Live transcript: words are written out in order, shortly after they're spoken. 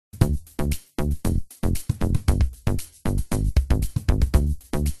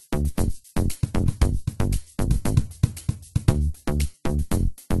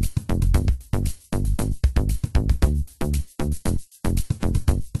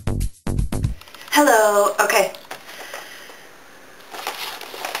Hello. Okay.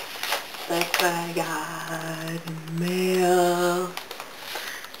 Look what I got in the mail.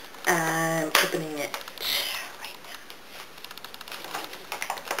 I'm opening it right now.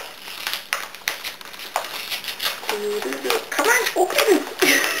 Come on, open!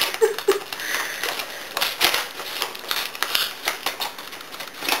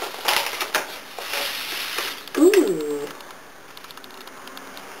 Ooh.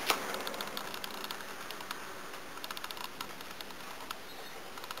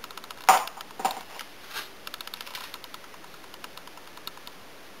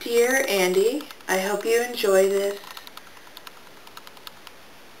 Dear Andy, I hope you enjoy this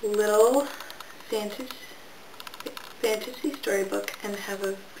little fantasy storybook and have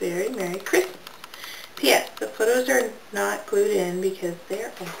a very Merry Christmas. P.S. The photos are not glued in because they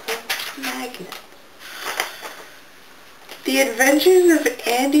are also magnets. The Adventures of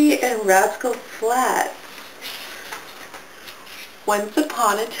Andy and Rascal Flatts. Once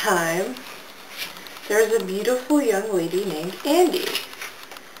upon a time, there was a beautiful young lady named Andy.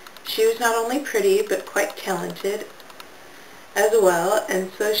 She was not only pretty, but quite talented as well,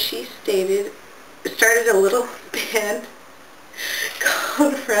 and so she started a little band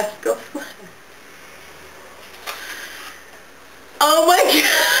called Rascal Flatts. Oh my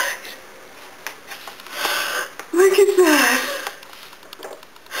god! Look at that!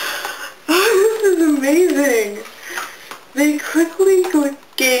 Oh, this is amazing! They quickly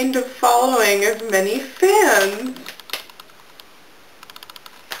gained a following of many fans.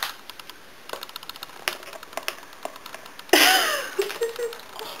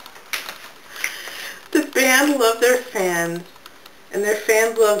 The band loved their fans, and their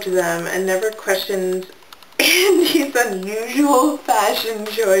fans loved them, and never questioned Andy's unusual fashion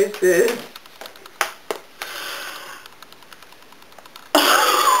choices.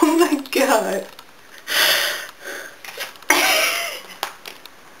 Oh my god.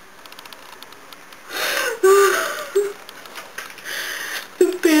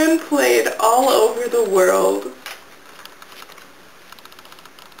 The band played all over the world.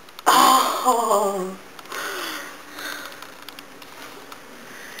 Oh.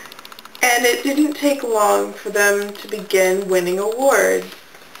 And it didn't take long for them to begin winning awards.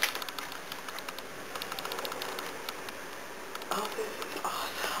 Oh, this is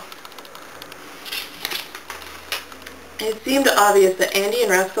awesome. It seemed obvious that Andy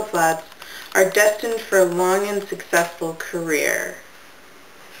and Rascal Flatts are destined for a long and successful career.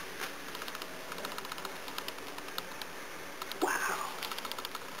 Wow.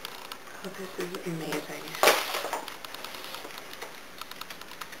 Oh, this is amazing.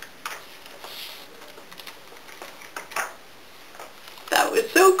 That was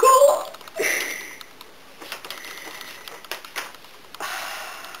so cool!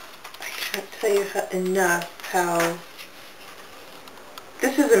 I can't tell you enough how...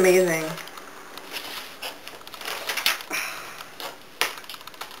 This is amazing.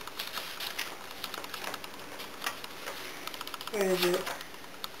 Where is it?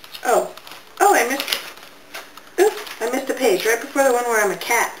 Oh, I missed a page right before the one where I'm a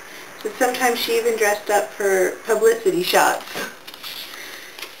cat. So sometimes she even dressed up for publicity shots.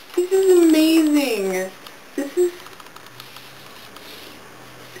 This is amazing.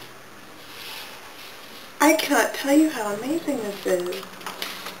 I cannot tell you how amazing this is.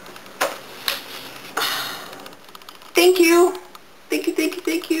 Thank you. Thank you, thank you,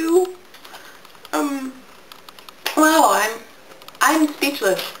 thank you. Wow, I'm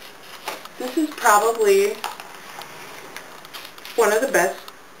speechless. This is probably one of the best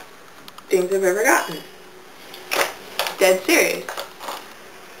things I've ever gotten. Dead serious.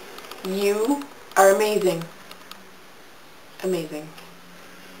 You are amazing. Amazing.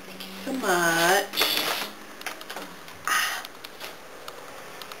 Thank you so much.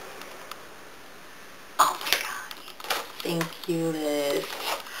 Oh my god. Thank you, Liz.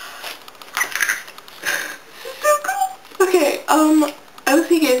 This is so cool. Okay, I will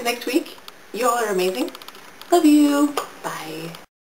see you guys next week. You all are amazing. Love you. Bye.